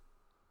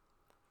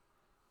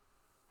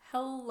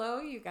Hello,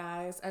 you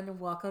guys, and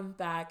welcome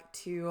back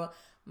to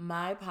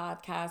my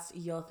podcast,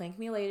 You'll Thank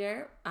Me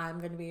Later. I'm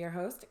going to be your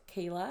host,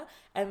 Kayla,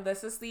 and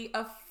this is the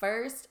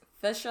first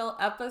official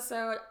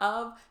episode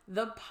of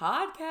the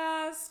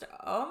podcast.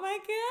 Oh my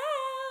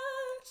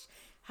gosh!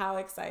 How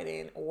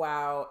exciting.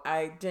 Wow,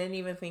 I didn't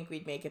even think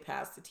we'd make it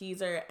past the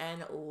teaser,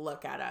 and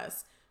look at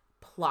us.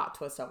 Plot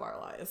twist of our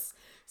lives.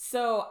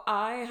 So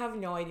I have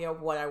no idea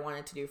what I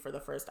wanted to do for the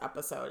first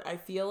episode. I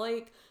feel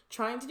like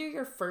trying to do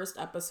your first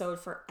episode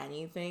for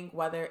anything,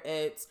 whether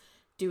it's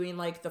doing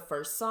like the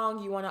first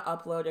song you want to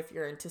upload if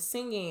you're into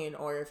singing,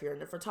 or if you're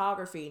into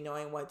photography,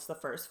 knowing what's the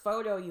first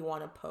photo you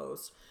want to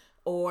post,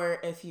 or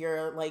if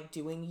you're like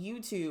doing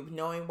YouTube,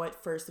 knowing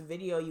what first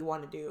video you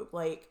want to do.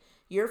 Like,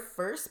 your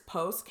first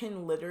post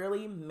can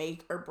literally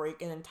make or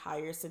break an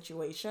entire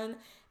situation.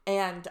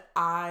 And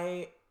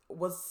I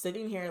was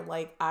sitting here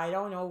like, I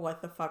don't know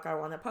what the fuck I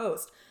want to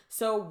post.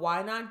 So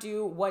why not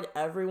do what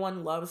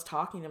everyone loves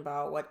talking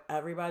about, what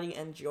everybody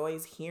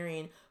enjoys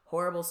hearing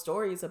horrible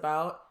stories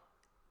about?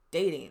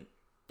 Dating.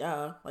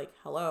 Duh. Like,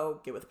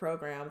 hello, get with the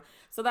program.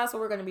 So that's what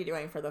we're going to be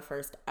doing for the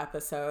first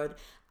episode.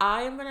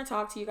 I am going to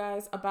talk to you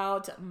guys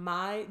about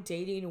my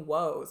dating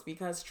woes,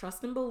 because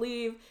trust and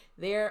believe,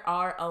 there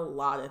are a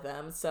lot of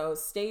them. So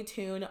stay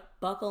tuned,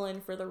 buckle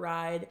in for the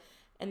ride,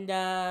 and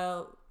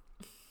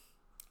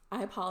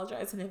I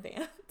apologize in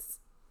advance.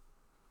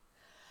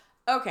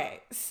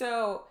 Okay,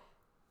 so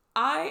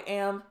I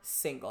am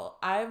single.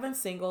 I've been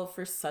single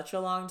for such a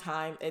long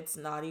time. It's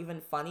not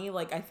even funny.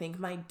 Like, I think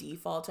my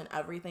default and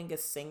everything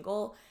is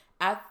single.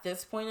 At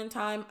this point in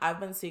time, I've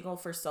been single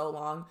for so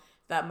long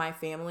that my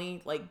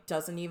family like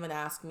doesn't even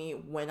ask me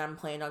when I'm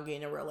planning on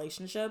getting a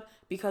relationship,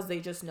 because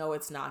they just know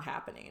it's not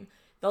happening.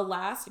 The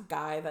last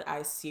guy that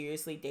I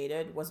seriously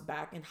dated was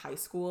back in high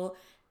school,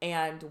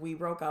 and we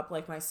broke up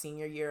like my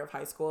senior year of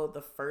high school,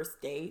 the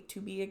first day to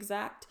be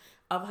exact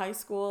of high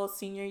school,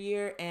 senior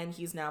year, and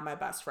he's now my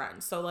best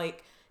friend. So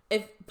like,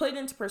 if put it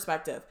into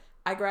perspective,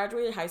 I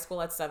graduated high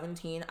school at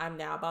 17. I'm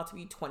now about to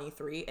be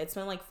 23. It's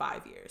been like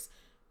 5 years.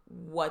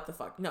 What the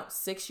fuck? No,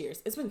 6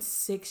 years. It's been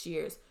 6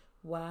 years.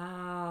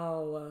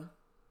 Wow.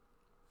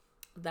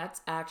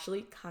 That's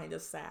actually kind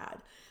of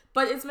sad.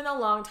 But it's been a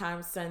long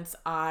time since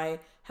I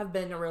have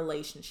been in a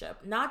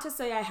relationship. Not to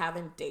say I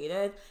haven't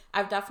dated.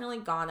 I've definitely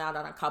gone out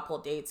on a couple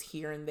dates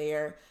here and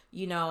there,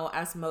 you know,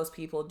 as most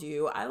people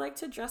do. I like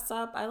to dress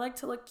up. I like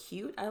to look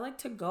cute. I like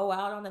to go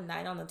out on a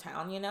night on the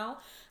town, you know.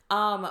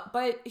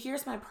 But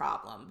here's my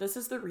problem. This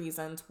is the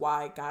reasons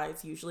why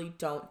guys usually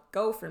don't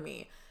go for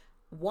me.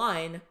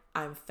 One,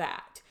 I'm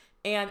fat.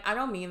 And I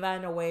don't mean that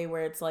in a way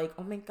where it's like,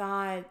 oh my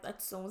God,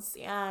 that's so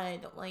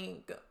sad.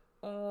 Like,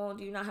 oh,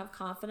 do you not have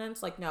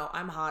confidence? Like, no,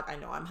 I'm hot. I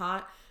know I'm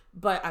hot,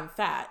 but I'm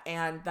fat.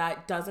 And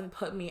that doesn't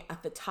put me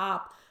at the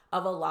top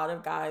of a lot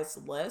of guys'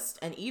 list.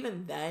 And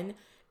even then,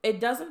 it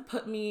doesn't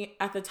put me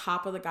at the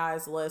top of the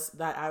guys' list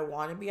that I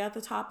want to be at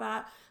the top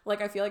at.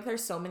 Like, I feel like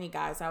there's so many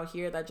guys out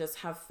here that just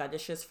have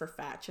fetishes for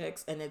fat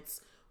chicks, and it's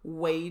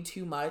way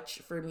too much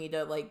for me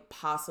to like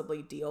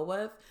possibly deal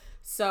with.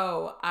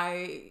 So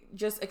I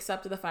just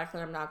accepted the fact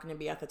that I'm not going to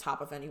be at the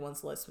top of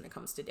anyone's list when it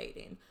comes to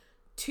dating.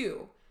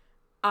 Two,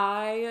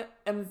 I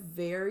am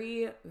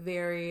very,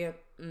 very,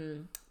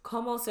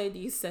 como se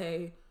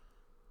dice,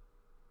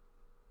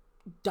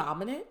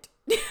 dominant.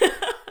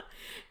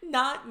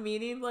 Not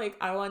meaning like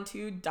I want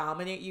to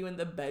dominate you in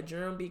the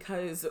bedroom,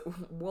 because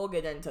we'll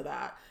get into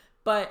that.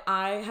 But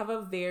I have a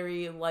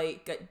very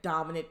like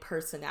dominant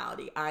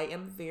personality. I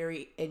am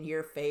very in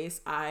your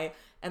face. I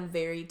am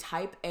very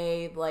type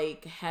A,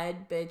 like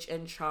head bitch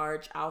in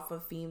charge, alpha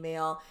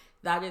female.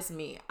 That is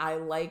me. I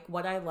like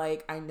what I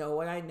like. I know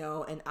what I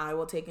know, and I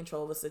will take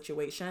control of the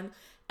situation.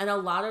 And a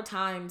lot of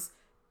times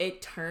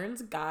it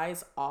turns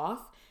guys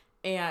off.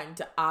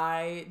 And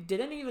I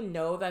didn't even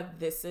know that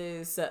this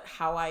is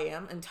how I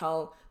am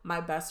until my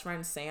best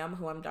friend Sam,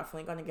 who I'm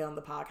definitely going to get on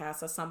the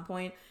podcast at some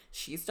point,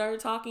 she started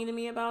talking to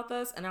me about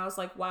this. And I was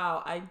like,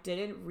 wow, I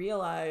didn't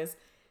realize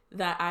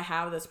that I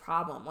have this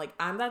problem. Like,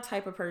 I'm that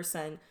type of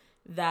person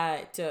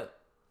that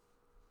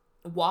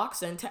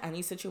walks into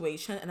any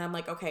situation and I'm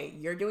like, okay,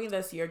 you're doing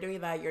this, you're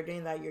doing that, you're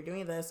doing that, you're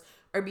doing this.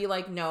 Or be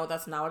like, no,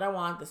 that's not what I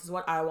want. This is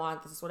what I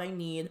want. This is what I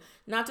need.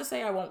 Not to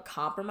say I won't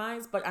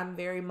compromise, but I'm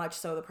very much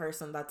so the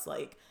person that's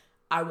like,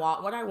 I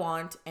want what I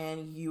want,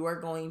 and you are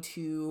going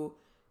to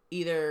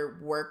either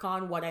work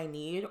on what I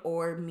need,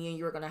 or me and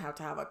you are going to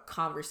have a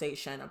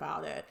conversation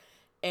about it.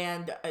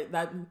 And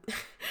that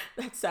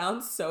that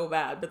sounds so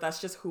bad, but that's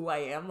just who I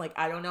am. Like,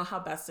 I don't know how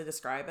best to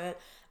describe it.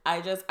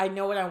 I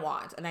know what I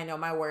want, and I know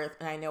my worth,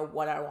 and I know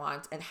what I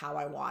want and how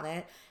I want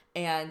it.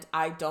 And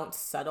I don't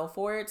settle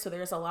for it. So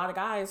there's a lot of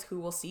guys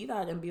who will see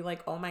that and be like,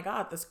 oh my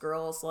God, this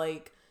girl's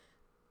like,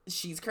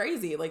 she's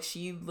crazy. Like,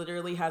 she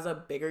literally has a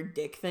bigger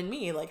dick than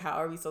me. Like, how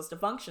are we supposed to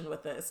function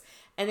with this?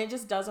 And it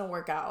just doesn't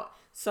work out.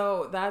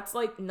 So that's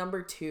like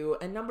number two.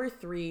 And number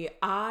three,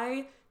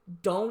 I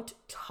don't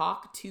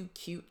talk to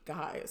cute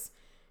guys.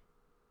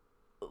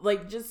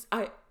 Like,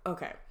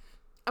 okay.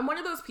 I'm one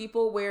of those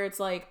people where it's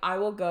like, I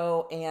will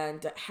go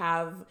and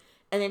have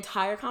an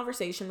entire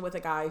conversation with a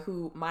guy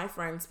who my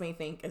friends may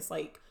think is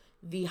like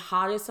the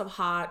hottest of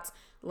hot,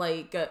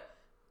 like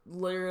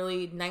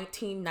literally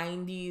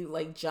 1990,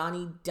 like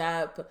Johnny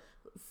Depp,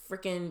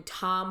 freaking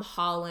Tom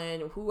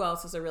Holland. Who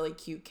else is a really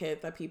cute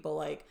kid that people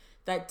like?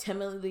 That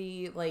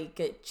Timothy,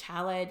 like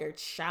Chalet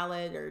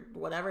or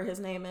whatever his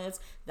name is,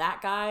 that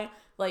guy.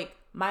 Like,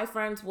 my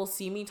friends will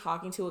see me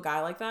talking to a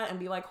guy like that and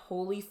be like,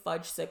 holy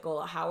fudge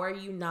sickle, how are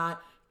you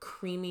not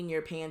creaming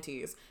your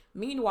panties?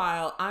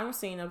 Meanwhile, I'm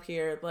sitting up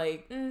here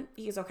like,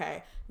 he's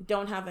okay,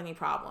 don't have any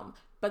problem.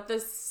 But the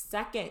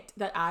second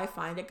that I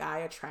find a guy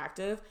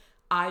attractive,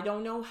 I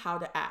don't know how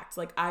to act.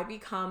 Like, I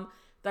become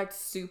that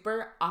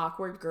super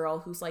awkward girl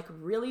who's like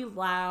really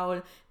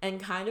loud and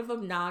kind of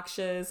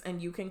obnoxious,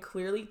 and you can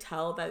clearly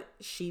tell that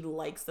she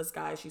likes this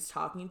guy she's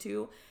talking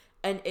to,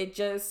 and it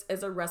just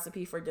is a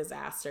recipe for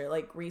disaster.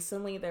 Like,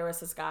 recently there was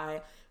this guy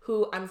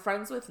who I'm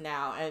friends with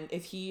now, and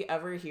if he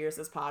ever hears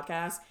this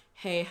podcast,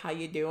 hey, how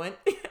you doing?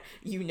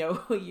 You know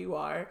who you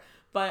are.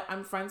 But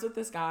I'm friends with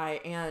this guy,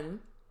 and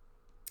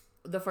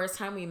the first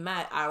time we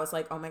met, I was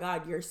like, oh my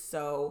god, you're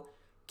so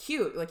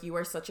cute. Like, you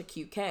are such a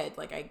cute kid.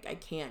 Like, I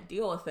can't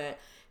deal with it.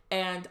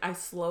 And I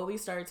slowly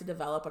started to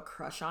develop a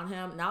crush on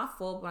him. Not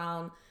full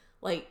blown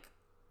like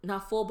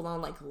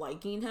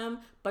liking him,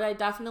 but I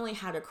definitely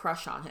had a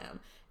crush on him.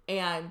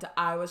 And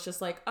I was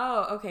just like,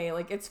 oh, okay,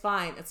 like, it's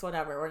fine, it's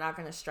whatever, we're not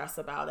gonna stress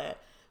about it.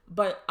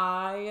 But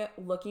I,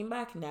 looking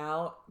back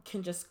now,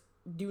 can just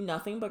do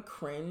nothing but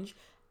cringe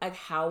at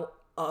how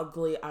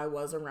ugly I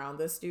was around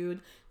this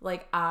dude.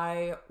 Like,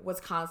 I was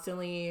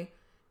constantly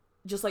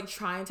just like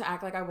trying to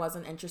act like I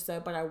wasn't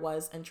interested, but I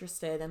was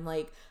interested, and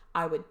like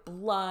I would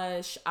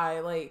blush, I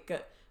like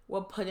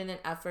would put in an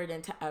effort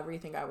into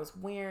everything I was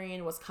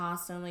wearing, was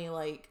constantly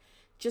like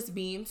just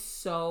being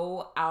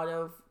so out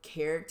of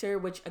character,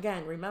 which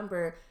again,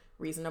 remember,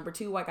 reason number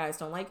 2 why guys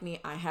don't like me,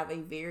 I have a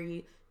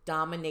very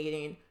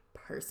dominating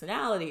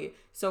personality.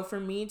 So for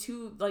me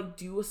to like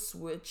do a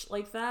switch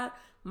like that,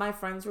 my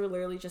friends were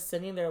literally just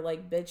sitting there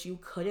like, bitch, you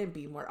couldn't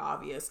be more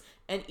obvious.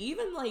 And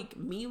even like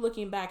me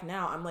looking back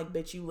now, I'm like,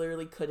 bitch, you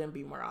literally couldn't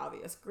be more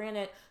obvious.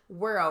 Granted,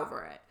 we're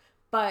over it.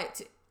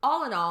 But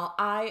all in all,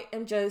 I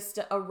am just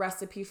a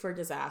recipe for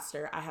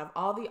disaster. I have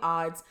all the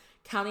odds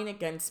counting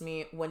against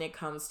me when it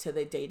comes to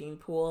the dating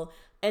pool.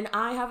 And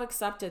I have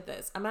accepted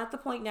this. I'm at the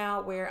point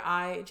now where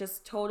I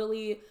just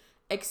totally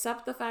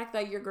accept the fact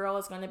that your girl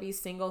is going to be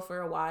single for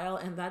a while.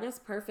 And that is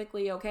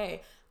perfectly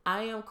okay.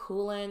 I am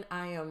cooling.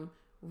 I am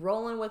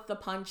rolling with the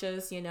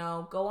punches, you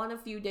know, go on a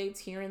few dates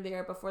here and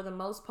there, but for the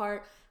most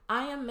part,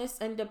 I am Miss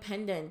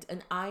Independent,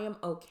 and I am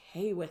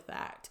okay with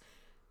that.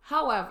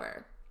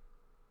 However,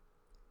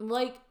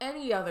 like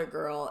any other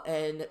girl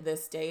in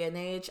this day and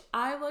age,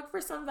 I look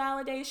for some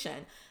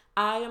validation.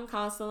 I am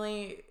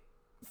constantly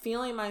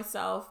feeling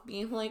myself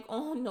being like,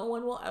 oh, no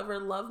one will ever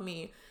love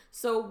me.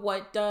 So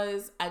what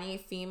does any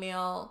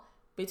female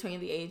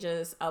between the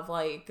ages of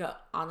like,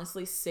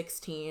 honestly,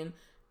 16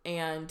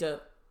 and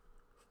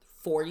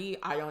 40,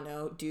 I don't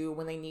know, do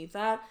when they need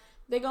that?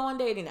 They go on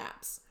dating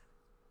apps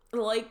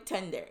like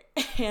Tinder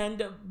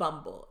and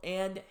Bumble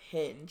and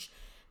Hinge,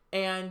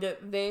 and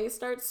they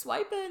start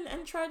swiping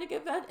and try to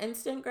get that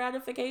instant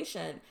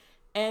gratification.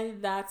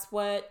 And that's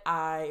what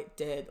I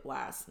did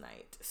last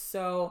night.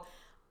 So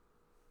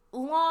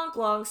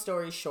long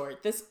story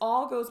short, this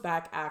all goes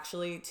back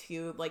actually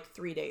to like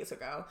 3 days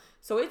ago.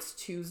 So it's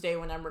Tuesday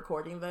when I'm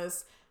recording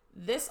this.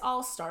 This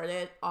all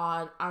started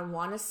on, I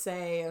want to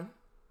say,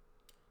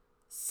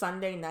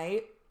 Sunday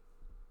night.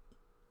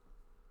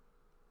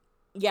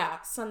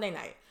 Yeah, Sunday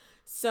night.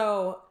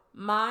 So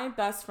my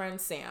best friend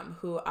Sam,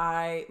 who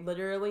I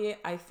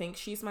think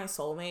she's my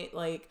soulmate.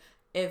 Like,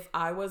 if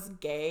I was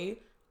gay,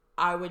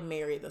 I would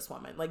marry this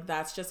woman. Like,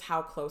 that's just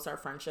how close our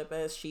friendship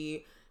is.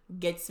 She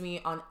gets me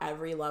on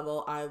every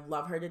level. I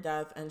love her to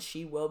death, and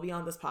she will be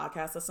on this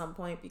podcast at some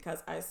point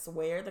because I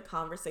swear the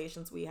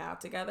conversations we have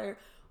together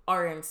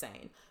are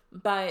insane.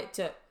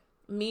 But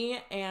me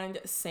and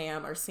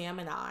Sam, or Sam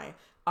and I,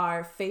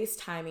 are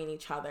FaceTiming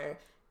each other,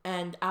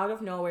 and out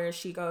of nowhere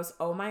she goes,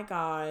 oh my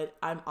god,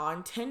 I'm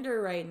on Tinder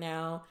right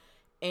now,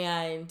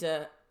 and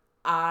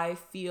I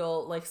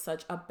feel like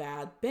such a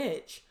bad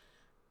bitch.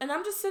 And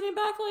I'm just sitting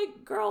back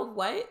like, girl,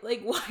 what?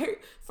 Like, why?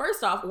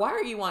 First off, why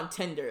are you on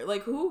Tinder?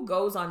 Like, who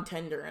goes on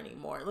Tinder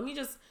anymore? Let me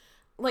just,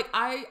 like,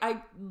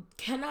 I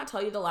cannot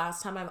tell you the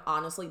last time I've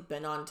honestly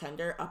been on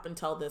Tinder up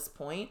until this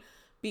point,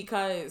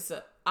 because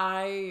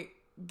I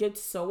get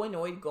so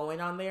annoyed going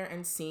on there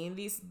and seeing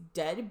these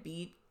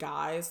deadbeat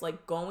guys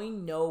like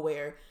going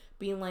nowhere,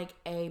 being like,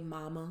 hey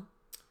mama,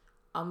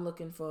 I'm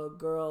looking for a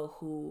girl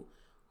who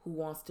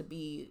wants to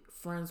be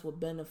friends with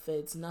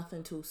benefits,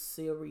 nothing too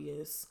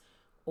serious,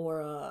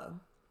 or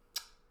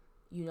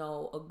you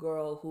know, a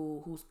girl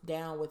who's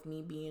down with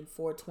me being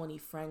 420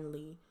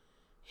 friendly,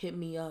 hit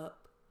me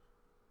up.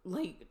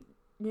 Like,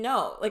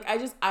 no, like,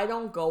 I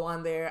don't go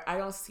on there. I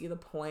don't see the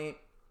point.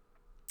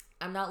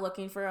 I'm not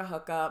looking for a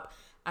hookup.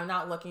 I'm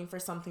not looking for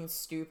something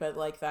stupid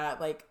like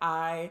that. Like,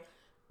 I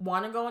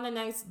want to go on a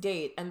nice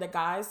date. And the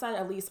guys that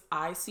at least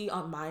I see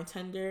on my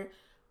Tinder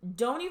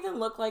don't even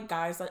look like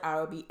guys that I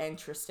would be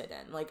interested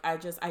in. Like,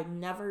 I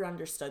never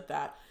understood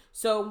that.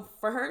 So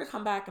for her to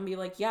come back and be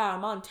like, yeah,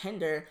 I'm on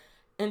Tinder,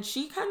 and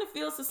she kind of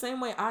feels the same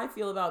way I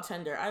feel about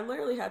Tinder. I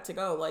literally had to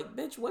go, like,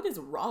 bitch, what is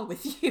wrong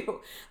with you?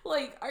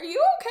 Like, are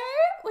you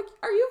okay? Like,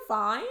 are you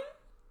fine?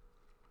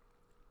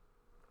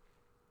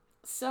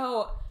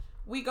 So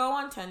we go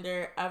on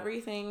Tinder,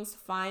 everything's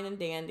fine and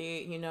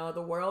dandy, you know,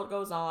 the world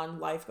goes on,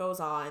 life goes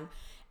on,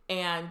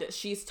 and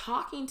she's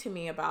talking to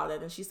me about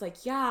it, and she's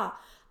like, yeah,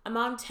 I'm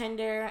on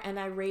Tinder, and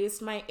I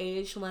raised my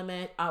age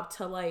limit up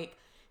to like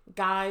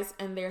guys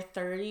in their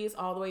 30s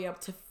all the way up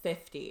to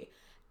 50.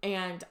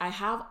 And I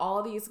have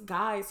all these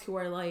guys who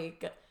are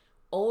like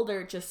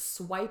older just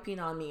swiping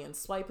on me and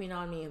swiping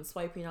on me and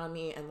swiping on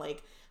me and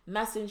like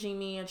messaging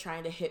me and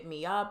trying to hit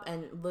me up.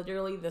 And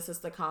literally, this is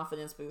the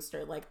confidence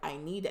booster like I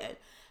needed.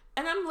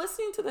 And I'm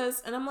listening to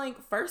this and I'm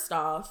like, first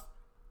off,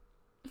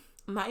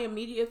 my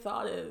immediate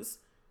thought is,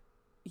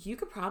 you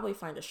could probably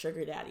find a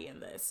sugar daddy in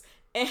this.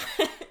 And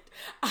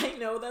I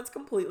know that's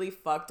completely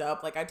fucked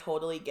up. Like, I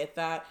totally get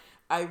that.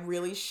 I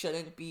really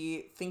shouldn't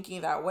be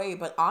thinking that way.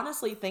 But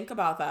honestly, think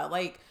about that.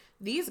 Like,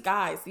 these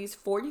guys, these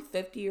 40,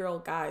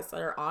 50-year-old guys that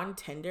are on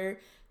Tinder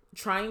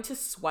trying to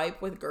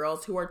swipe with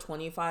girls who are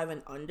 25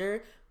 and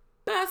under,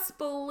 best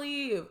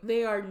believe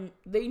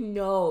they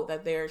know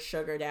that they're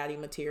sugar daddy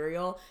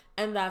material,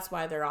 and that's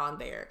why they're on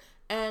there.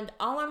 And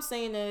all I'm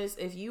saying is,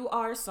 if you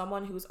are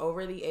someone who's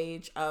over the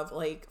age of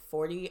like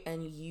 40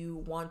 and you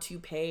want to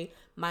pay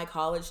my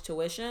college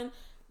tuition,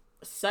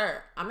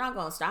 sir, I'm not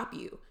going to stop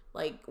you.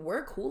 Like,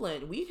 we're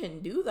cooling. We can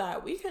do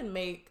that. We can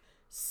make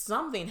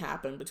something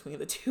happen between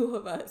the two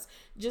of us.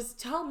 Just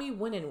tell me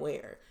when and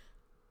where.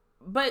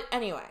 But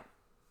anyway,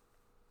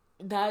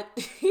 that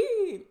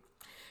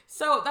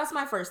so that's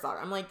my first thought.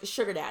 I'm like,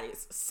 sugar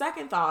daddies.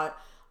 Second thought,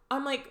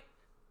 I'm like,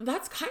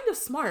 that's kind of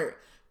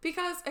smart.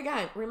 Because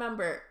again,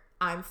 remember,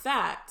 I'm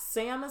fat.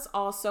 Sam is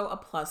also a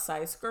plus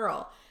size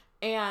girl.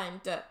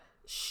 And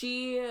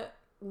she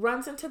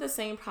runs into the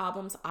same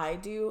problems I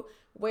do,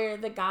 where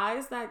the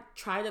guys that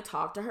try to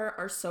talk to her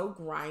are so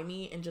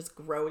grimy and just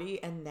grody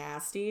and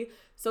nasty.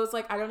 So it's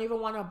like, I don't even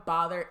want to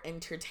bother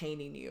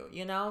entertaining you,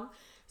 you know?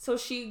 So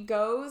she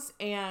goes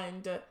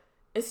and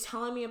is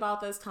telling me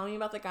about this, telling me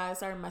about the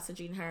guys that are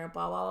messaging her,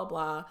 blah, blah, blah,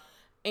 blah.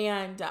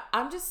 And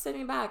I'm just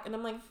sitting back and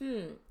I'm like,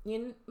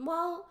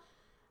 well,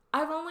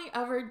 I've only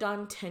ever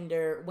done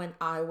Tinder when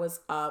I was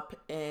up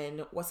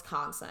in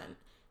Wisconsin.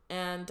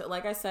 And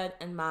like I said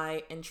in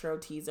my intro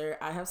teaser,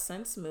 I have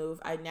since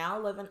moved. I now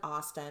live in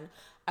Austin.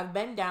 I've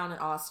been down in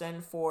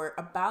Austin for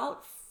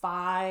about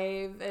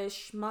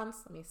 5-ish months.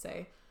 Let me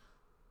say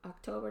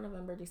October,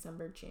 November,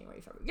 December,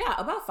 January, February. Yeah,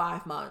 about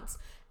 5 months.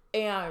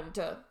 And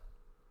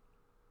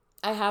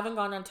I haven't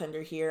gone on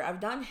Tinder here. I've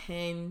done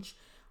Hinge.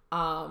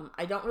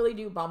 I don't really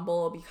do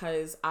Bumble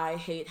because I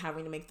hate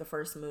having to make the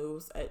first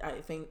moves. I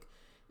think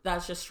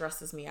that just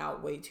stresses me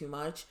out way too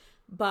much.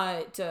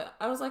 But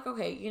I was like,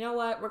 okay, you know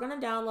what? We're going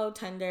to download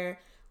Tinder.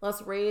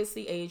 Let's raise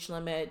the age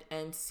limit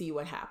and see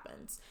what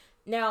happens.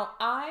 Now,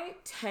 I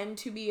tend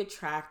to be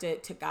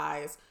attracted to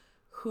guys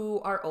who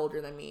are older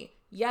than me.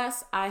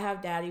 Yes, I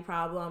have daddy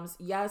problems.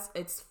 Yes,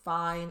 it's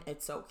fine.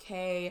 It's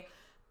okay.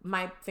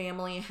 My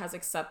family has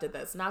accepted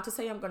this. Not to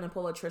say I'm going to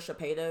pull a Trisha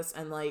Paytas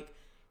and like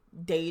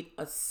date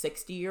a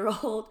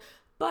 60-year-old.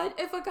 But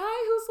if a guy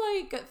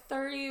who's like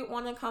 30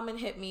 want to come and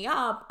hit me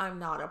up, I'm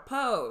not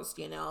opposed,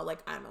 you know? Like,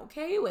 I'm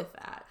okay with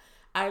that.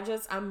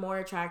 I'm more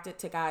attracted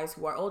to guys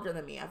who are older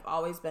than me. I've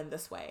always been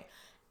this way.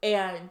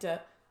 And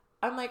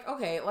I'm like,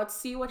 okay, let's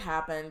see what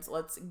happens.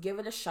 Let's give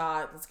it a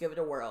shot. Let's give it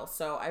a whirl.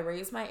 So I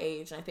raised my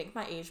age. And I think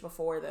my age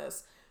before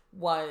this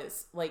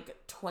was like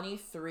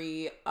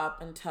 23 up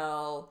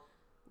until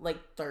like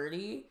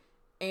 30.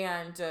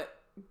 And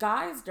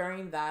guys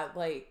during that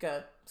like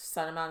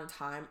set amount of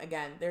time,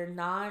 again, they're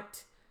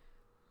not...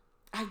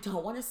 I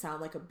don't want to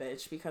sound like a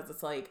bitch because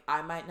it's like,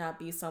 I might not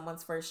be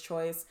someone's first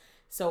choice,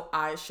 so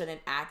I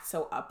shouldn't act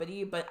so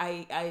uppity, but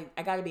I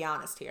gotta be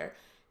honest here.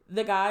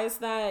 The guys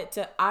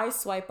that I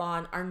swipe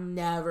on are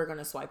never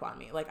gonna swipe on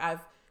me. Like, I've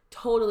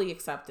totally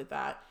accepted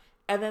that.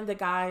 And then the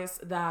guys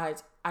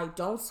that I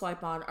don't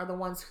swipe on are the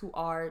ones who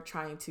are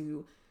trying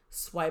to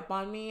swipe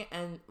on me.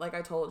 And like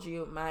I told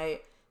you, my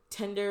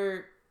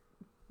Tinder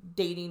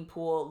dating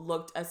pool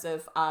looked as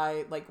if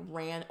I like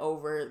ran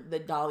over the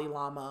Dalai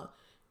Lama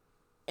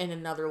in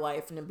another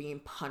life and I'm being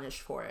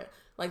punished for it.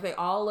 Like, they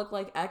all look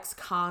like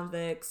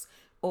ex-convicts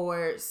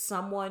or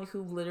someone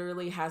who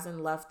literally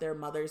hasn't left their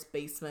mother's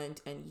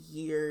basement in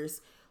years,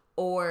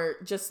 or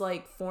just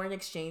like foreign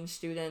exchange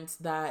students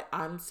that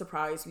I'm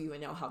surprised you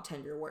even know how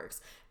Tinder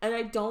works. And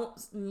I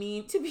don't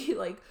mean to be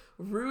like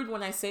rude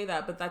when I say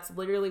that, but that's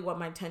literally what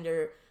my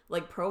Tinder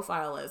like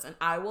profile is. And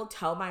I will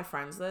tell my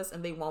friends this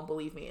and they won't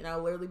believe me. And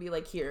I'll literally be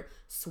like, here,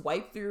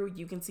 swipe through.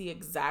 You can see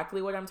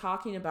exactly what I'm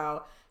talking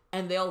about.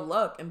 And they'll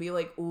look and be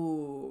like,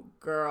 ooh,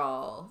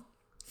 girl,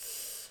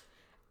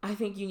 I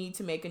think you need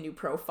to make a new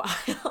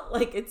profile.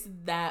 Like, it's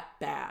that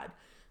bad.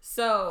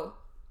 So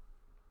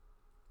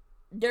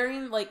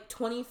during like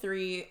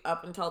 23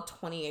 up until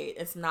 28,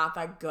 it's not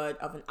that good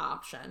of an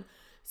option.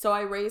 So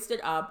I raised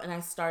it up and I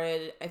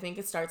think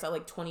it starts at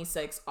like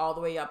 26 all the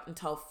way up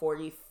until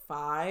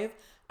 45.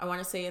 I want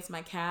to say it's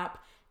my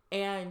cap.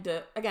 And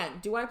again,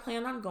 do I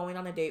plan on going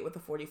on a date with a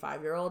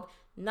 45-year-old?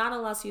 Not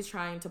unless he's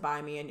trying to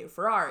buy me a new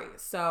Ferrari.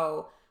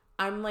 So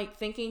I'm like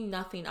thinking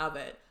nothing of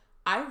it.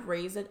 I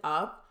raise it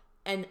up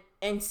and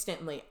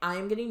instantly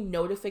I'm getting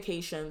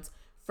notifications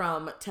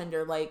from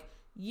Tinder like,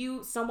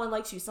 someone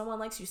likes you, someone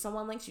likes you,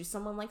 someone likes you,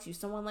 someone likes you,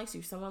 someone likes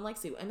you, someone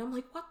likes you. And I'm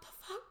like, what the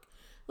fuck?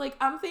 Like,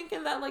 I'm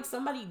thinking that like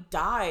somebody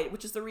died,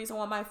 which is the reason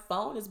why my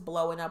phone is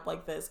blowing up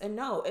like this. And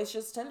no, it's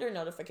just Tinder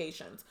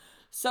notifications.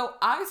 So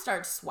I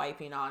start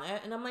swiping on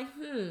it and I'm like,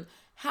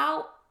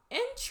 how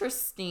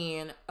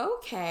interesting.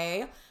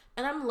 Okay.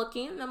 And I'm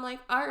looking and I'm like,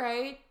 all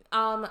right,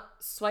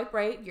 swipe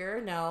right, you're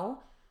a no.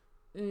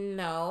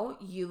 No,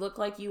 you look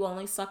like you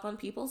only suck on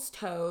people's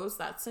toes.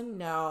 That's a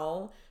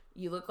no.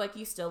 You look like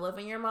you still live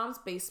in your mom's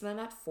basement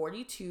at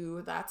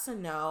 42. That's a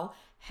no.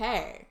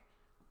 Hey.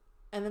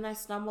 And then I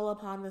stumble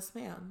upon this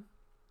man.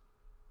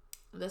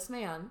 This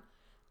man,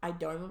 I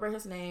don't remember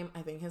his name.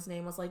 I think his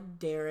name was like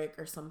Derek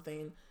or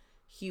something.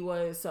 He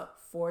was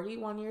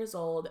 41 years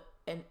old.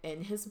 And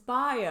in his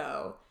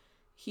bio,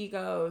 he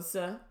goes,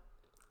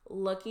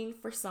 looking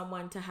for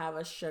someone to have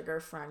a sugar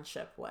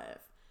friendship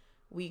with.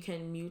 We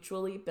can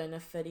mutually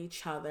benefit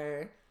each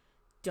other.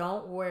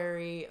 Don't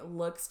worry,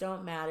 looks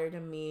don't matter to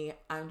me.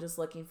 I'm just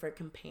looking for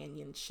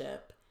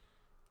companionship.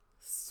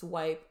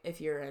 Swipe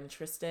if you're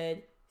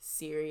interested.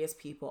 Serious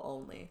people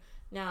only.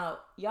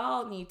 Now,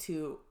 y'all need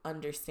to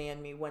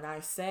understand me when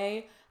I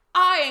say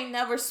I ain't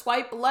never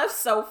swiped left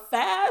so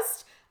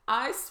fast.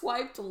 I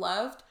swiped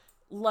left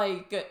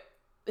like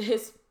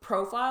his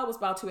profile was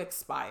about to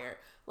expire.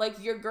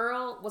 Like your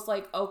girl was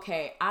like,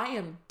 okay, I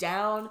am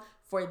down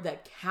for the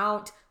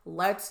count.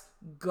 Let's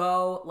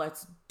go.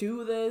 Let's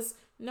do this.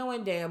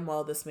 Knowing damn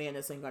well this man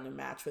isn't going to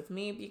match with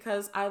me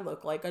because I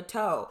look like a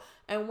toe.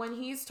 And when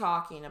he's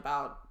talking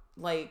about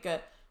like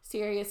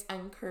serious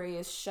and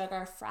curious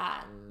sugar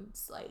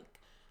friends, like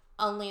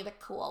only the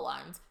cool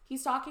ones,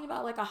 he's talking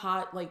about like a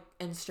hot like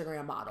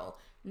Instagram model,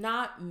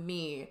 not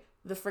me,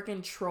 the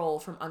freaking troll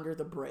from under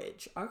the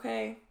bridge.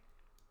 Okay.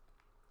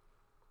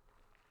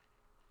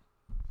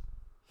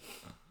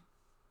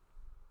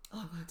 Oh,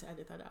 I'm going to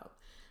edit that out.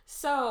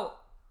 So,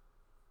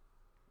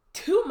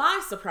 to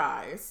my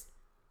surprise,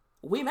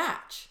 we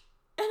match.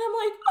 And I'm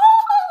like,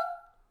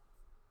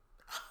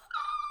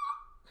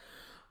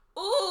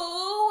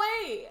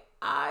 oh, wait.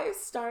 I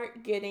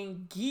start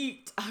getting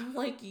geeked. I'm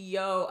like,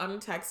 yo, I'm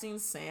texting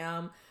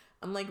Sam.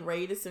 I'm like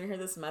ready to send her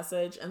this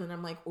message. And then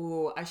I'm like,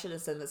 ooh, I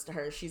shouldn't send this to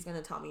her. She's going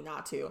to tell me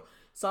not to.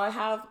 So I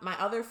have my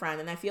other friend,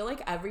 and I feel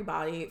like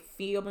everybody,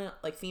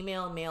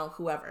 female, male,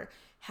 whoever,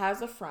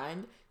 has a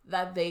friend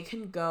that they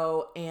can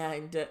go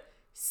and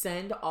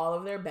send all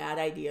of their bad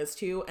ideas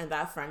to, and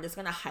that friend is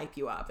going to hype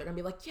you up. They're going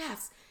to be like,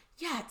 yes,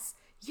 yes,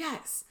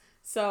 yes.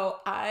 So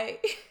I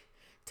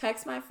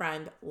text my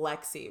friend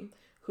Lexi,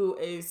 who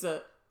is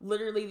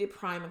literally the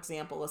prime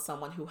example of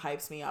someone who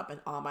hypes me up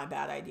in all my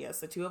bad ideas.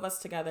 The two of us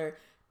together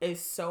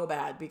is so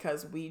bad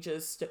because we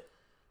get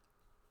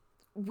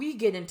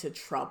into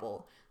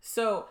trouble.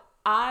 So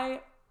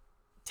I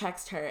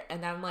text her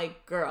and I'm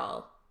like,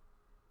 girl,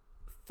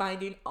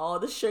 finding all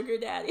the sugar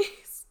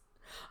daddies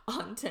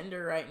on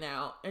Tinder right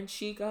now. And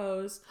she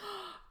goes,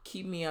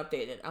 keep me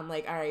updated. I'm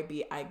like, all right,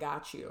 B, I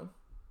got you.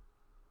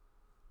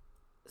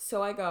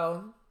 So I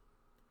go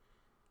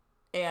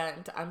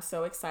and I'm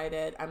so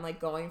excited. I'm like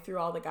going through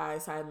all the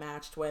guys I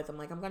matched with. I'm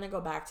like, I'm going to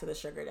go back to the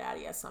sugar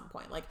daddy at some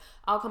point. Like,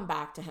 I'll come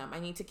back to him. I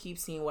need to keep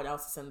seeing what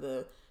else is in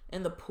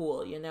the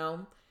pool, you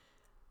know?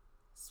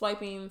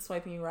 Swiping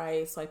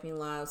right, swiping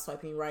left,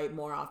 swiping right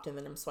more often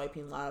than I'm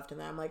swiping left.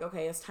 And then I'm like,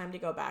 okay, it's time to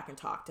go back and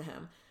talk to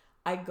him.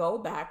 I go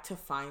back to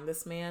find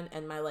this man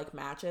and my like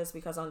matches,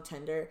 because on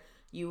Tinder,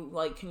 you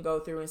like can go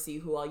through and see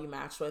who all you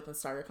matched with and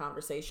start a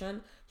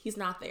conversation. He's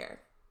not there.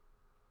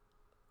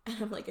 And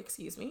I'm like,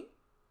 excuse me?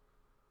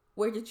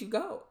 Where did you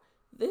go?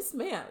 This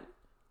man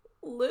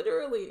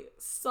literally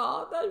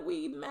saw that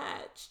we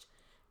matched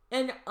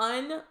and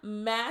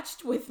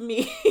unmatched with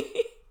me.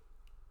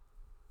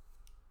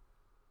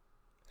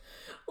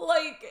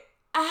 Like,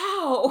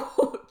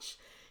 ouch.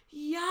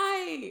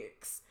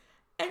 Yikes.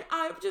 And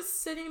I'm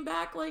just sitting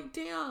back like,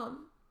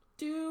 damn,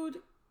 dude.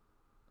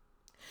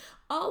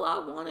 All I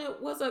wanted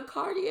was a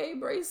Cartier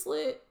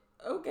bracelet.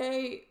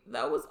 Okay,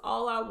 that was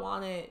all I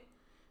wanted.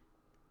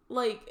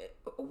 Like,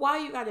 why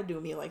you gotta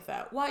do me like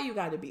that? Why you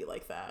gotta be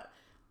like that?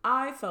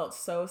 I felt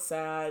so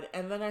sad.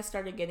 And then I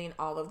started getting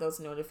all of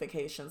those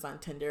notifications on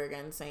Tinder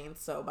again saying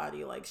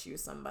somebody likes you,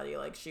 somebody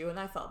likes you. And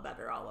I felt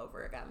better all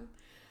over again.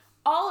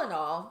 All in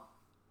all,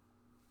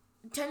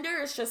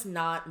 Tinder is just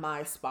not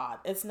my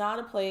spot. It's not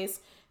a place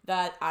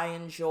that I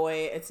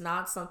enjoy. It's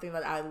not something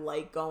that I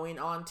like going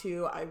on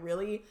to. I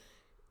really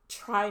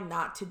try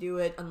not to do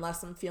it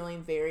unless I'm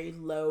feeling very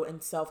low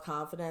in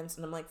self-confidence.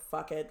 And I'm like,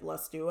 fuck it,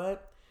 let's do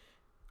it.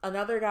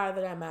 Another guy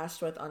that I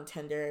matched with on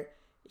Tinder,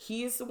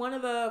 he's one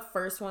of the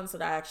first ones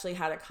that I actually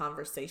had a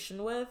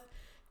conversation with.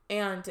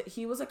 And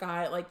he was a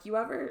guy, like, you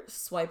ever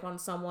swipe on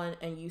someone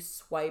and you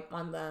swipe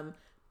on them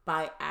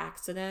by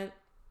accident?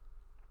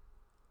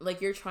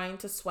 Like, you're trying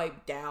to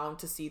swipe down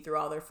to see through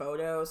all their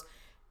photos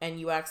and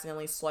you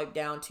accidentally swipe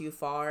down too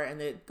far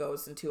and it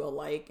goes into a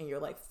like and you're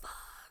like,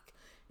 fuck,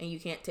 and you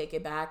can't take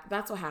it back.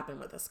 That's what happened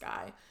with this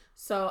guy.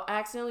 So I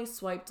accidentally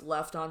swiped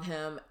left on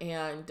him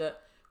and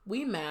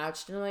we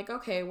matched and I'm like,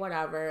 okay,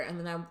 whatever. And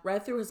then I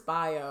read through his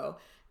bio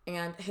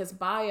and his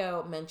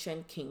bio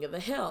mentioned King of the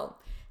Hill.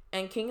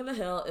 And King of the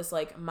Hill is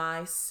like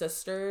my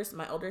sisters,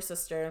 my older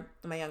sister,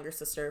 my younger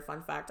sister.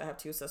 Fun fact, I have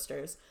two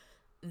sisters.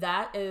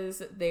 That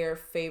is their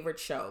favorite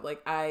show.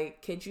 Like, I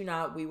kid you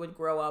not, we would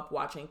grow up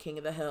watching King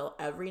of the Hill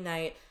every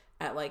night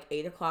at like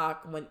 8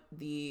 o'clock when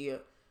the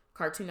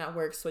Cartoon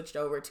Network switched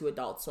over to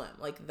Adult Swim.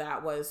 Like,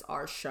 that was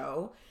our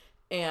show.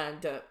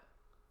 And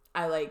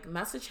I like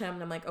message him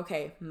and I'm like,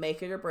 okay,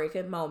 make it or break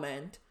it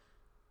moment.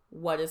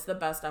 What is the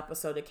best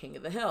episode of King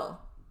of the Hill?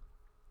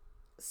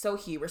 So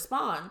he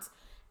responds.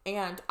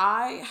 And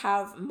I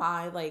have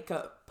my like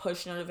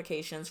push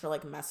notifications for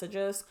like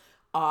messages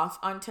off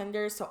on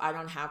Tinder, so I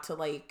don't have to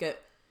like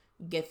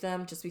get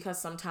them, just because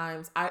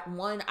sometimes I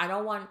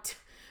don't want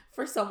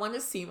for someone to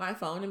see my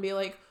phone and be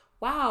like,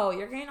 wow,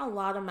 you're getting a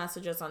lot of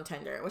messages on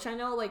Tinder, which I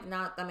know like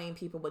not that many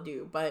people would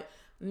do, but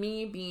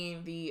me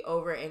being the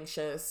over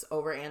anxious,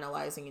 over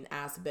analyzing and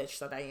ass bitch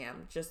that I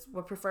am, just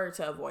would prefer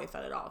to avoid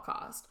that at all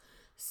cost.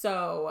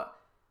 So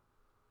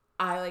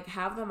I like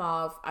have them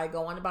off. I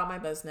go on about my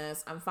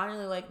business. I'm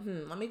finally like,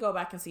 let me go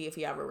back and see if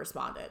he ever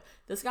responded.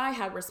 This guy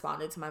had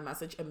responded to my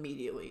message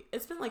immediately.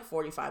 It's been like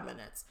 45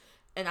 minutes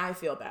and I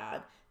feel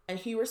bad. And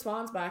he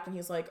responds back and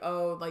he's like,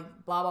 oh,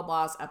 like blah, blah,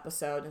 blah's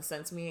episode, and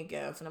sends me a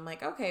GIF. And I'm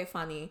like, okay,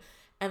 funny.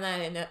 And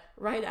then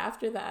right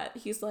after that,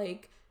 he's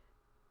like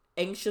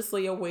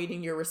anxiously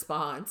awaiting your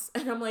response.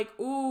 And I'm like,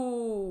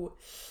 ooh,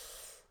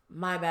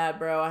 my bad,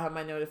 bro. I have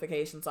my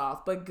notifications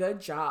off, but good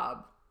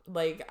job.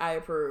 Like, I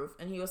approve.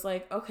 And he was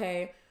like,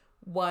 okay,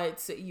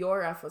 what's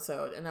your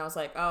episode? And I was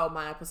like, oh,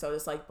 my episode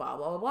is like blah,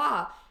 blah, blah,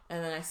 blah.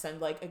 And then I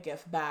send like a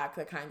GIF back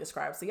that kind of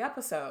describes the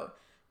episode.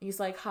 And he's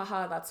like,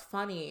 haha, that's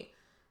funny.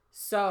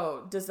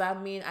 So does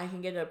that mean I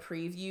can get a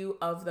preview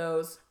of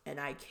those? And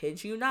I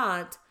kid you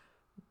not,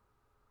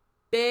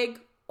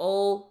 big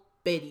old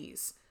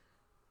biddies.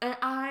 And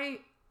I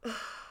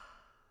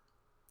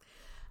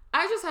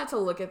just had to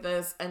look at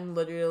this and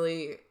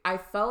literally, I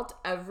felt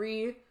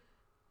every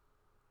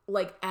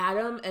like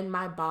atom in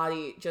my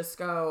body just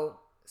go,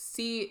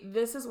 see,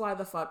 this is why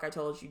the fuck I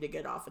told you to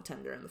get off of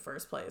Tinder in the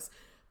first place.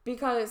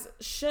 Because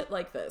shit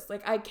like this,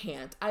 like I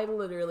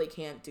literally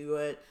can't do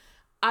it.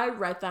 I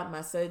read that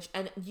message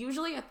and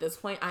usually at this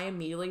point I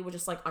immediately would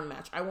just like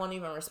unmatch. I won't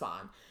even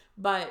respond.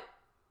 But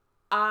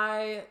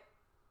I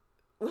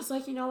was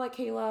like, you know what,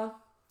 Kayla?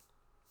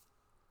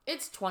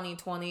 It's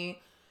 2020.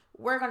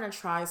 We're going to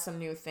try some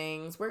new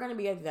things. We're going to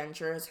be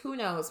adventurous. Who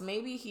knows?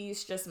 Maybe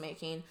he's just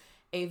making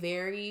a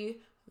very,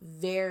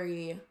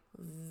 very,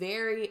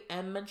 very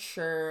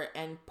immature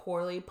and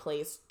poorly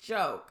placed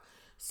joke.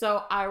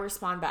 So I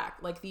respond back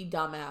like the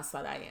dumbass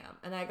that I am.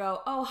 And I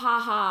go, oh,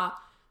 haha.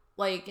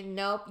 Like,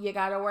 nope, you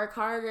got to work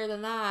harder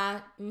than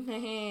that.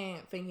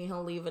 Thinking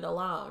he'll leave it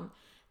alone.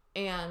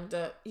 And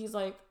he's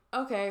like,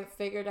 okay,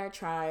 figured I'd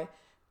try.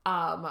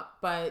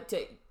 But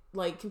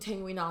like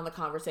continuing on the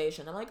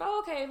conversation, I'm like,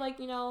 oh, okay, like,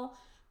 you know,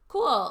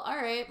 cool. All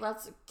right,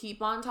 let's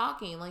keep on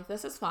talking. Like,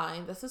 this is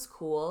fine. This is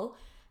cool.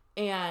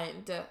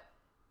 And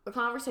the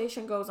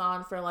conversation goes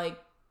on for like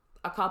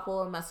a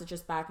couple of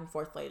messages back and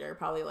forth later,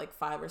 probably like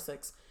 5 or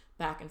 6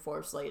 back and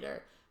forths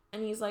later.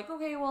 And he's like,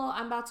 okay, well,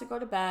 I'm about to go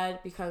to bed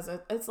because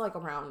it's like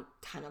around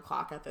 10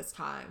 o'clock at this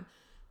time.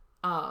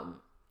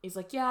 He's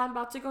like, yeah, I'm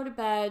about to go to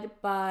bed,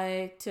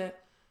 but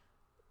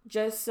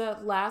just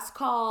last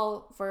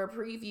call for a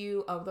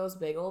preview of those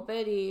big old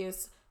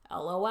biddies,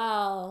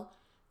 LOL.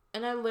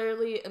 And I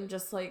literally am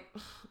just like,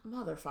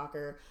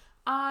 motherfucker,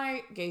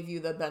 I gave you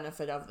the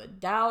benefit of the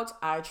doubt.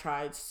 I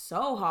tried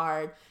so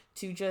hard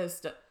to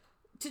just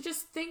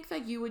think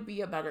that you would be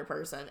a better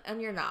person,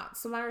 and you're not.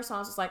 So my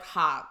response was like,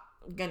 ha,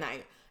 good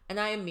night. And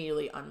I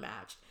immediately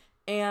unmatched.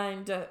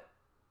 And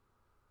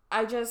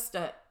I just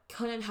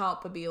couldn't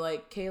help but be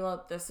like,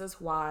 Caleb, this is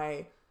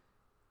why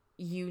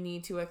you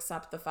need to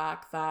accept the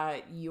fact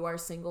that you are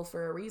single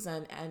for a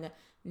reason, and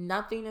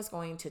nothing is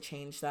going to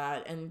change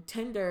that. And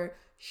Tinder,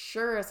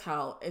 sure as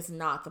hell, is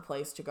not the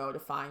place to go to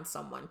find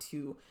someone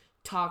to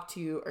talk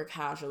to or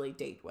casually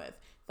date with.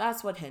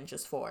 That's what Hinge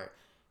is for.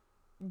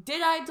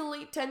 Did I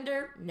delete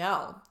Tinder?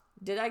 No.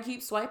 Did I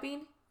keep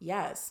swiping?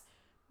 Yes.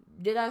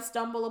 Did I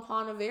stumble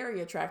upon a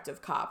very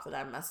attractive cop that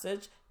I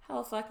messaged?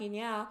 Hell fucking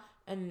yeah.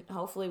 And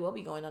hopefully we'll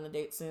be going on a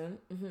date soon.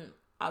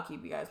 I'll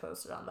keep you guys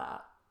posted on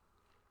that.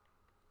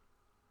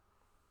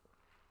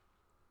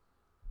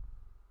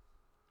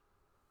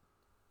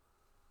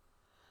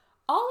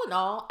 All in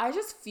all, I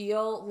just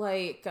feel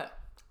like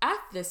at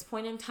this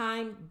point in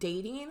time,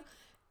 dating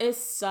is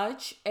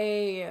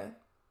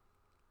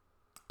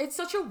it's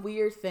such a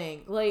weird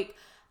thing. Like,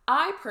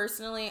 I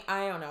personally,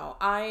 I don't know.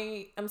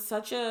 I'm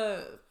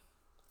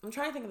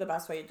trying to think of the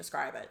best way to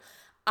describe it.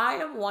 I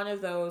am one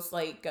of those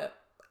like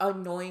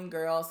annoying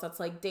girls that's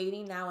like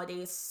dating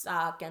nowadays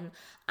suck, and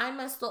I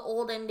miss the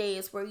olden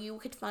days where you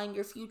could find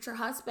your future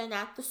husband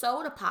at the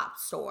soda pop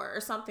store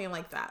or something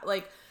like that.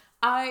 Like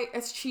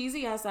as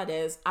cheesy as that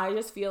is, I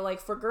just feel like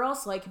for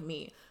girls like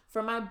me,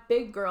 for my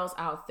big girls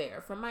out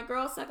there, for my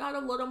girls that got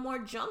a little more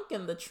junk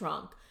in the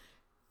trunk,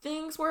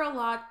 things were a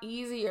lot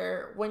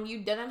easier when you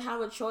didn't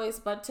have a choice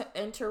but to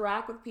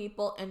interact with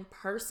people in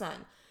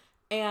person.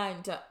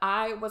 And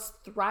I was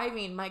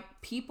thriving. My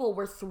people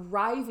were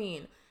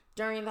thriving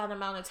during that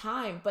amount of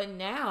time. But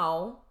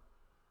now,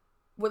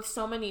 with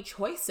so many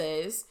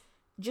choices,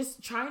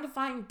 just trying to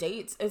find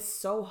dates is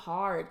so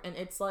hard. And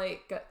it's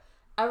like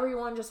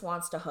everyone just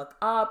wants to hook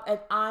up. And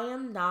I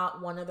am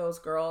not one of those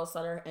girls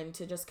that are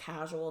into just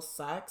casual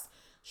sex.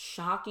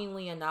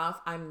 Shockingly enough,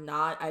 I'm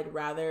not. I'd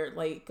rather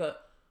like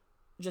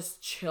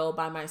just chill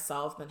by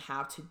myself than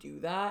have to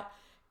do that.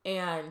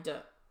 And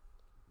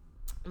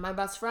my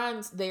best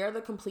friends, they are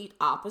the complete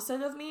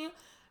opposite of me.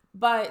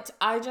 But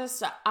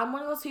I'm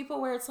one of those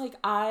people where it's like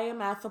I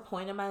am at the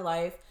point in my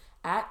life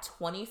at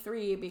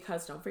 23,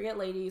 because don't forget,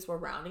 ladies, we're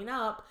rounding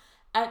up.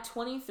 At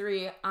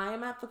 23, I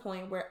am at the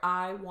point where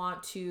I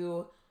want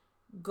to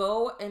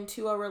go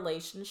into a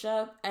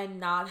relationship and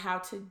not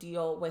have to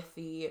deal with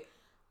the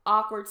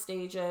awkward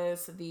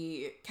stages,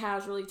 the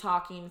casually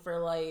talking for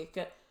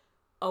like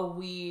a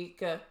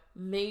week,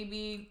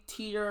 maybe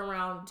teeter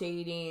around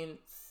dating,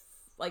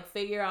 like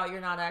figure out you're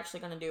not actually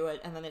going to do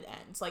it, and then it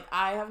ends. Like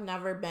I have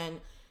never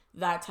been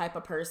that type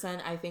of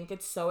person. I think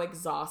it's so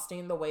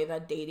exhausting the way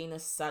that dating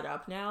is set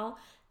up now.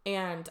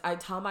 And I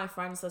tell my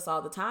friends this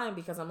all the time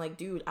because I'm like,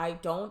 dude, I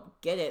don't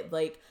get it.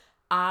 Like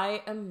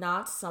I am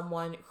not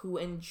someone who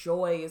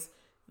enjoys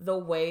the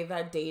way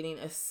that dating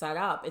is set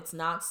up. It's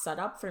not set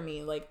up for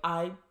me. Like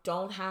I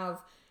don't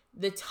have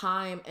the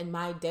time in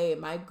my day.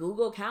 My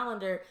Google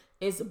Calendar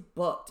is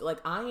booked. Like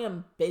I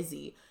am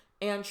busy.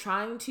 And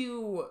trying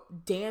to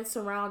dance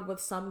around with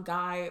some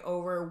guy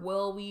over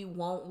will we,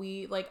 won't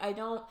we, like I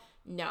don't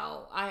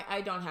know.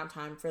 I don't have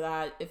time for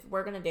that. If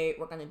we're gonna date,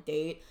 we're gonna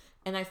date.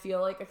 And I feel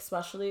like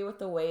especially with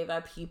the way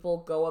that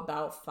people go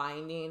about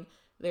finding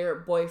their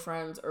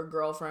boyfriends or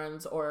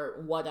girlfriends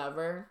or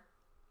whatever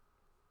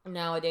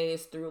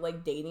nowadays through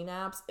like dating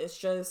apps,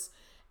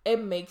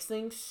 it makes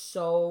things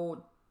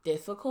so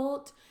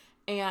difficult.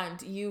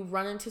 And you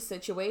run into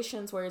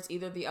situations where it's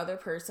either the other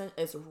person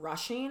is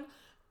rushing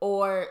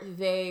or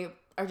they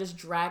are just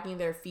dragging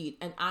their feet.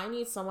 And I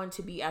need someone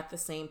to be at the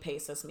same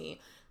pace as me.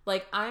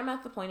 Like, I'm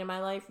at the point in my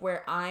life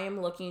where I am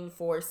looking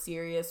for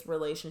serious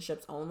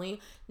relationships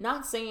only.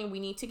 Not saying we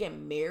need to get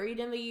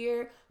married in the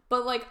year,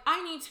 but like,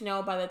 I need to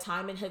know by the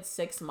time it hits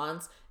 6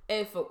 months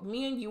if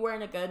me and you are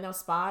in a good enough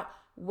spot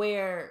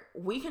where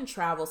we can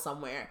travel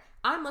somewhere.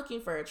 I'm looking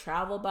for a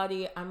travel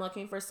buddy. I'm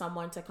looking for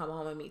someone to come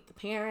home and meet the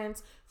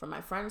parents, for my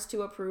friends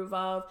to approve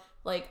of.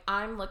 Like,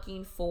 I'm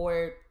looking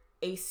for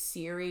a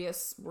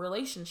serious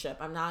relationship.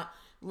 I'm not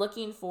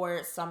looking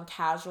for some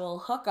casual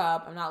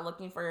hookup. I'm not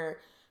looking for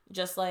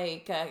just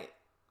like a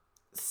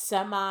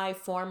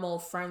semi-formal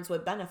friends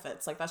with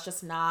benefits. Like that's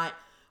just not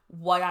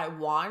what I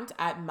want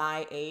at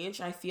my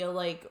age. I feel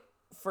like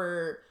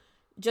for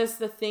just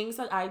the things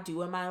that I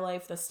do in my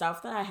life, the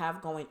stuff that I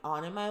have going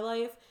on in my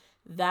life,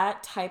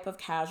 that type of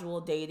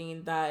casual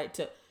dating that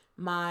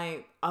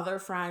my other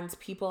friends,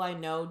 people I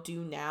know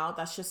do now,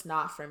 that's just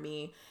not for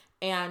me.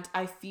 And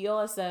I feel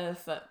as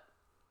if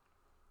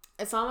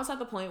it's almost at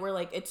the point where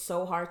like it's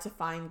so hard to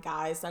find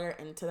guys that are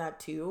into that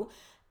too.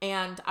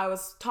 And I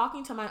was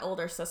talking to my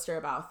older sister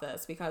about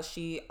this because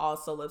she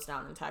also lives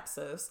down in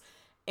Texas.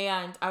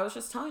 And I was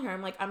just telling her,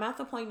 I'm like, I'm at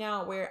the point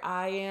now where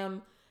I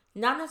am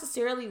not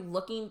necessarily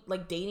looking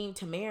like dating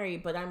to marry,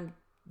 but I'm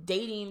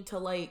dating to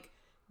like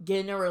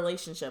get in a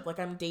relationship. Like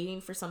I'm dating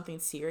for something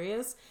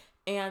serious.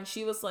 And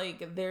she was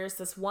like, there's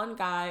this one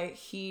guy,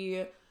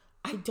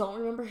 I don't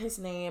remember his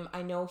name.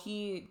 I know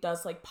he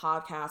does like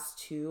podcasts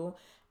too.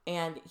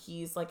 And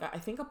he's like, I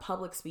think a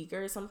public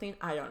speaker or something.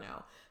 I don't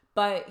know.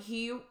 But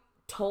he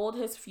told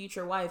his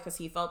future wife, because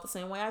he felt the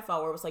same way I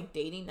felt, where it was like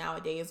dating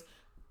nowadays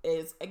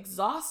is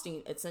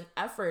exhausting. It's an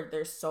effort.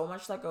 There's so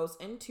much that goes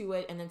into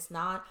it, and it's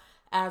not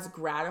as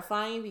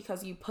gratifying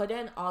because you put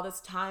in all this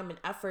time and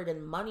effort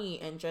and money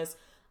and just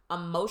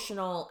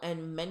emotional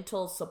and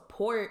mental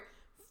support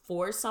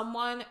for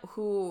someone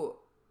who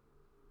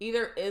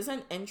either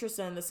isn't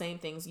interested in the same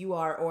things you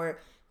are,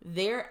 or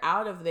they're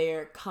out of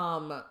there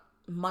come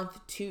month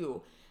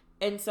 2.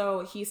 And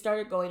so he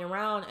started going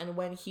around, and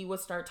when he would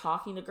start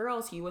talking to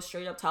girls, he would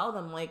straight up tell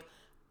them, like,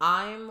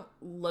 I'm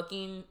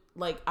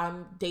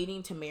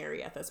dating to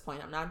marry at this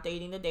point. I'm not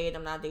dating to date.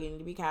 I'm not dating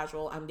to be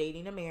casual. I'm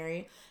dating to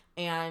marry.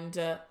 And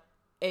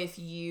if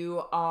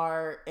you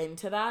are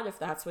into that, if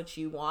that's what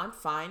you want,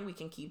 fine, we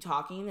can keep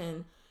talking,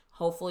 and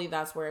hopefully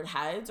that's where it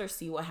heads, or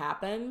see what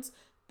happens.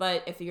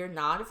 But if you're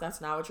not, if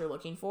that's not what you're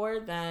looking for,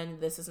 then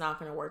this is not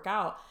going to work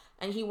out.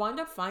 And he wound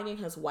up finding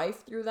his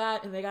wife through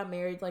that, and they got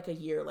married like a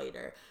year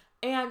later.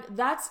 And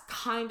that's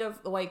kind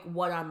of like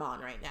what I'm on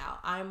right now.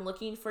 I'm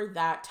looking for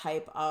that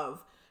type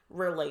of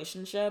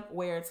relationship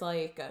where it's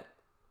like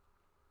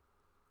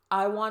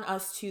I want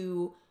us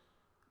to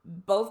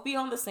both be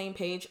on the same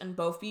page and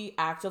both be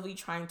actively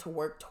trying to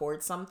work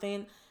towards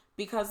something,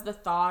 because the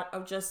thought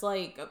of just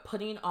like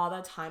putting all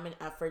that time and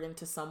effort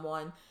into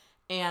someone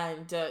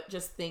and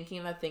just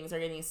thinking that things are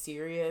getting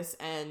serious,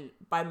 and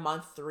by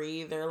month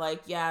 3 they're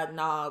like, yeah,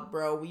 nah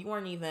bro, we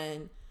weren't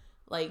even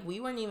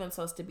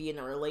supposed to be in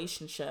a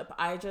relationship.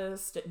 I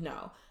just,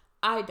 no,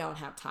 I don't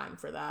have time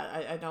for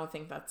that. I don't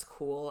think that's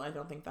cool. I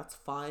don't think that's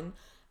fun.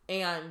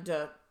 And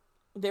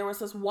there was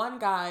this one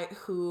guy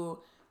who,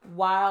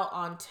 while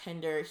on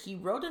Tinder, he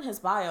wrote in his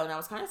bio, and I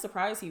was kind of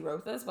surprised he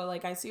wrote this, but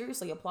like I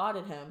seriously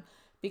applauded him,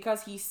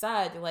 because he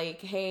said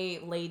like, hey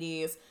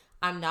ladies,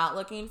 I'm not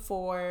looking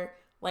for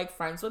like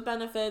friends with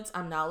benefits.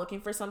 I'm not looking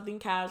for something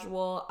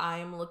casual.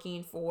 I'm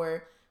looking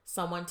for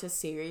someone to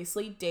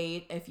seriously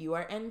date. If you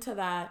are into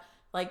that,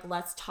 like,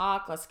 let's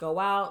talk, let's go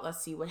out,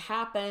 let's see what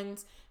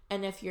happens.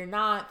 And if you're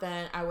not,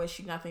 then I wish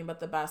you nothing but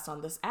the best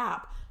on this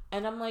app.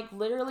 And I'm like,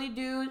 literally,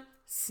 dude,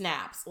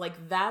 snaps.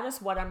 Like, that is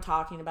what I'm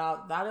talking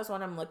about. That is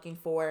what I'm looking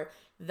for.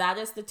 That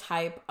is the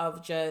type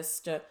of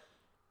just,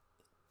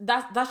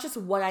 that's just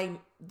what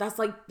that's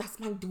my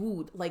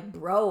dude. Like,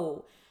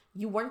 bro,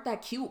 you weren't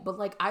that cute, but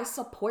like, I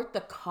support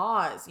the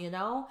cause, you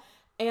know?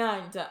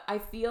 And I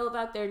feel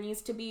that there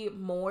needs to be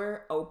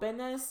more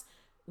openness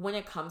when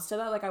it comes to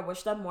that. Like, I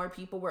wish that more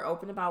people were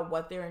open about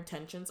what their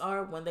intentions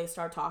are when they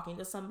start talking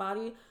to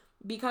somebody,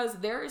 because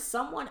there is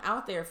someone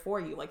out there for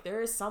you. Like,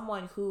 there is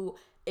someone who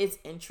is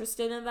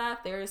interested in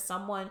that. There is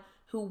someone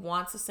who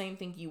wants the same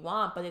thing you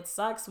want, but it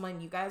sucks when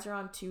you guys are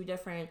on 2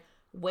 different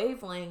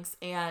wavelengths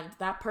and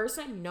that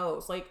person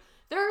knows. Like,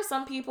 there are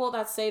some people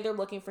that say they're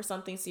looking for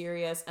something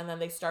serious and then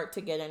they start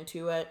to get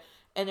into it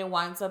and it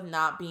winds up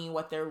not being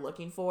what they're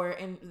looking for,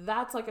 and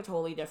that's like a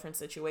totally different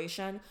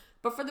situation.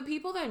 But for the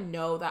people that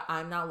know that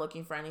I'm not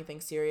looking for anything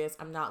serious,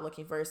 I'm not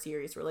looking for a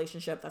serious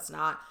relationship, that's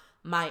not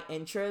my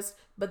interest,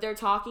 but they're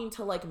talking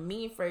to like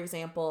me, for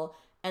example,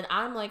 and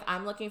I'm like,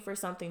 I'm looking for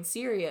something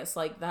serious,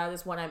 like that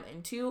is what I'm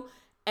into,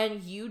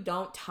 and you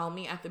don't tell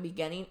me at the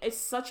beginning, it's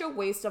such a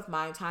waste of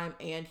my time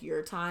and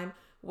your time,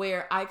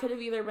 where I could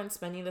have either been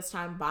spending this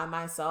time by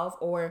myself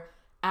or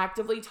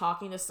actively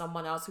talking to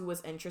someone else who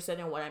was interested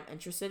in what I'm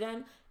interested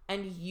in,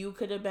 and you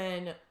could have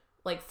been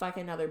like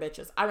fucking other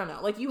bitches. I don't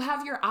know. Like, you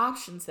have your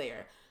options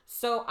there.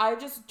 So I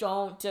just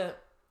don't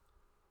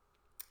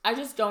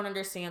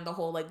understand the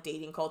whole like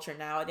dating culture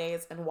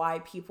nowadays and why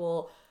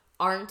people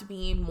aren't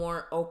being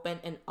more open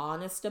and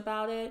honest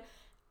about it.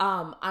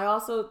 I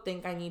also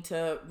think I need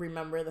to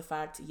remember the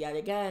fact, yet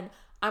again,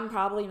 I'm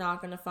probably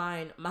not going to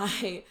find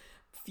my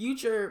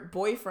future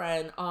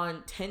boyfriend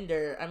on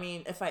Tinder. I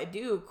mean, if I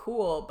do,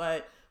 cool,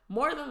 but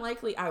more than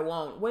likely I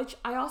won't, which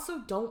I also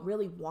don't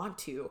really want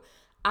to.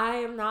 I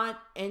am not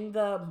in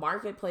the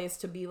marketplace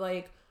to be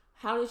like,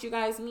 how did you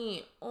guys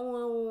meet?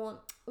 Oh,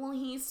 well,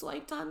 he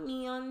swiped on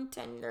me on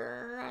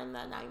Tinder and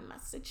then I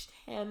messaged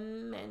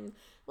him, and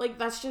like,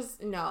 that's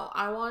just, no.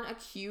 I want a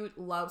cute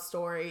love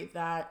story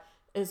that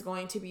is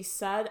going to be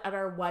said at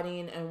our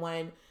wedding, and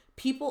when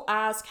people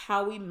ask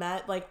how we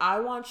met, like,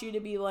 I want you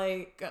to be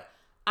like,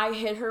 I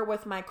hit her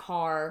with my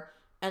car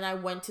and I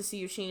went to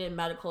see if she needed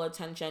medical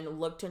attention,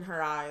 looked in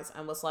her eyes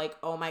and was like,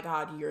 oh my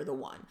God, you're the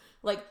one.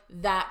 Like,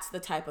 that's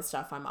the type of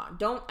stuff I'm on.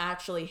 Don't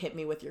actually hit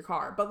me with your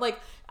car. But like,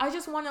 I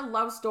just want a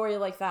love story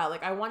like that.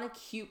 Like, I want a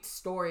cute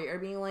story, or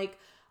being like,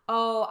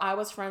 oh, I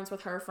was friends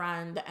with her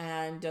friend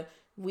and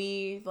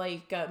we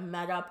like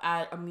met up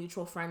at a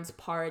mutual friend's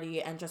party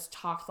and just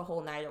talked the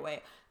whole night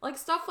away. Like,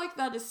 stuff like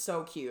that is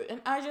so cute.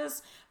 And I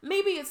just,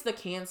 maybe it's the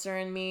Cancer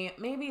in me,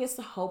 maybe it's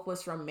the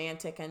hopeless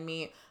romantic in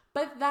me,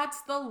 but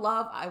that's the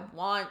love I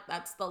want.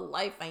 That's the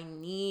life I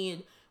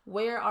need.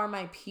 Where are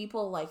my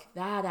people like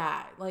that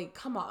at? Like,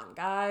 come on,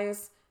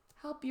 guys.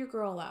 Help your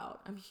girl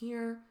out. I'm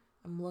here.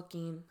 I'm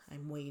looking.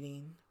 I'm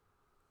waiting.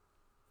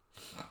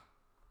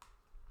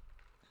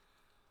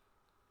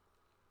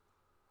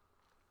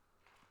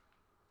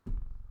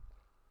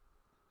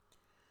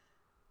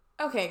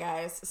 Okay,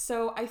 guys,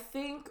 so I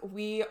think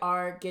we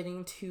are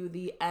getting to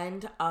the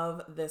end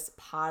of this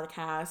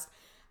podcast.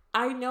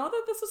 I know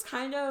that this was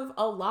kind of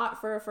a lot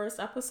for a first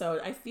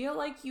episode. I feel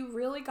like you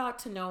really got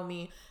to know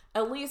me,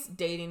 at least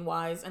dating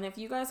wise. And if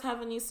you guys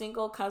have any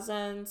single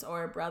cousins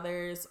or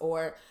brothers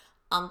or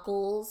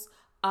uncles,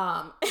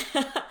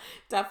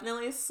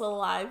 definitely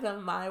slide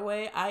them my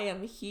way. I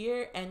am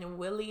here and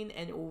willing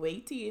and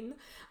waiting.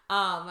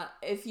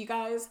 If you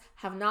guys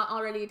have not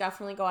already,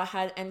 definitely go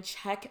ahead and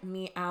check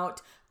me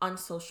out on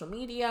social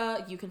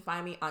media. You can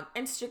find me on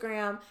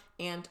Instagram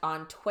and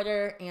on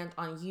Twitter and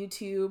on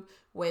YouTube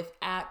with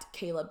at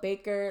Kayla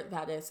Baker.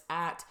 That is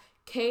at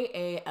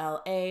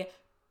KALAB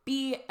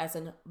as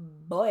in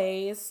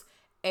boys,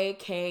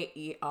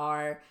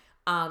 AKER.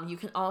 You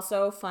can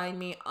also find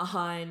me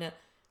on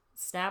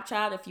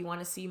Snapchat if you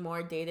want to see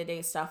more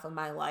day-to-day stuff of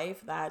my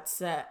life.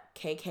 That's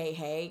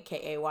KKHey,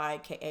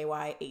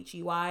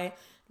 KAYHEY.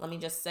 Let me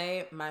just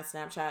say, my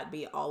Snapchat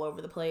be all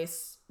over the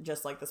place,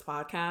 just like this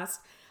podcast.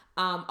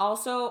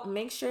 Also,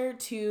 make sure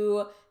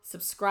to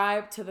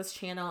subscribe to this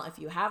channel if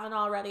you haven't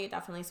already.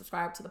 Definitely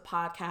subscribe to the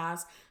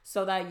podcast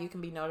so that you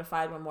can be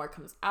notified when more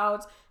comes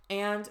out.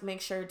 And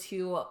make sure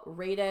to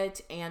rate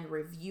it and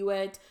review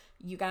it.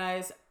 You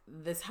guys,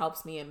 this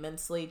helps me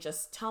immensely.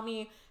 Just tell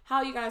me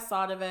how you guys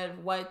thought of it,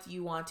 what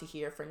you want to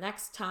hear for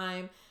next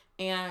time.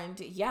 And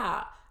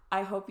yeah,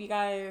 I hope you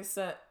guys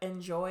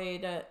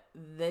enjoyed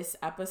this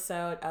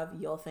episode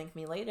of You'll Thank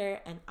Me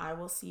Later, and I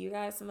will see you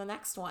guys in the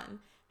next one.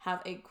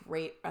 Have a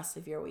great rest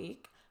of your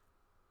week,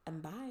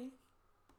 and bye.